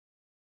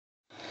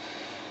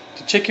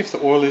check if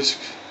the oil is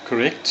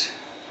correct,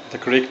 the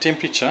correct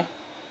temperature,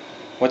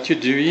 what you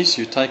do is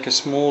you take a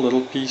small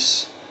little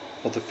piece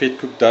of the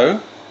vetkoek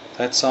dough,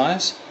 that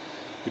size,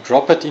 you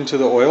drop it into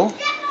the oil,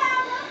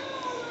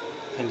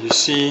 and you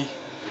see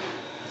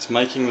it's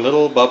making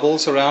little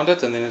bubbles around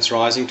it, and then it's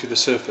rising to the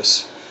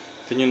surface.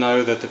 Then you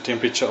know that the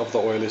temperature of the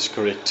oil is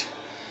correct.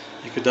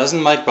 If it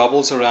doesn't make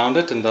bubbles around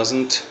it and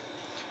doesn't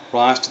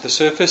rise to the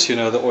surface, you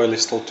know the oil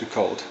is still too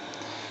cold.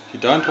 You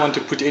don't want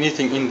to put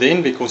anything in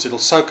then, because it'll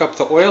soak up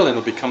the oil and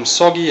it'll become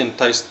soggy and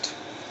taste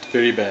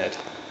very bad.